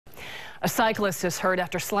A cyclist is hurt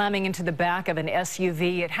after slamming into the back of an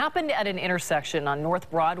SUV. It happened at an intersection on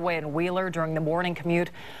North Broadway and Wheeler during the morning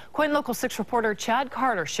commute. KOIN Local 6 reporter Chad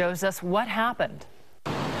Carter shows us what happened.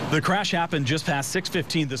 The crash happened just past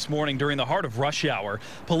 6:15 this morning during the heart of rush hour.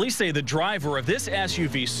 Police say the driver of this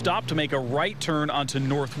SUV stopped to make a right turn onto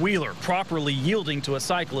North Wheeler, properly yielding to a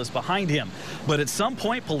cyclist behind him. But at some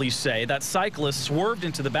point, police say that cyclist swerved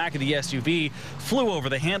into the back of the SUV, flew over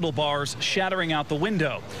the handlebars, shattering out the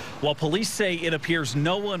window. While police say it appears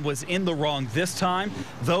no one was in the wrong this time,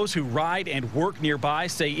 those who ride and work nearby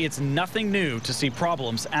say it's nothing new to see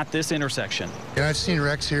problems at this intersection. And I've seen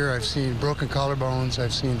wrecks here. I've seen broken collarbones.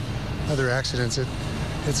 I've seen other accidents.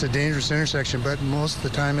 It's a dangerous intersection, but most of the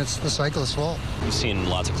time it's the cyclist's fault. I've seen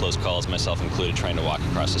lots of close calls, myself included, trying to walk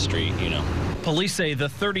across the street, Police say the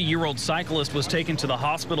 30-year-old cyclist was taken to the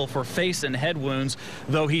hospital for face and head wounds,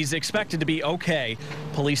 though he's expected to be okay.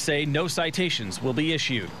 Police say no citations will be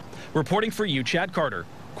issued. Reporting for you, Chad Carter,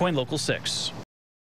 KOIN Local 6.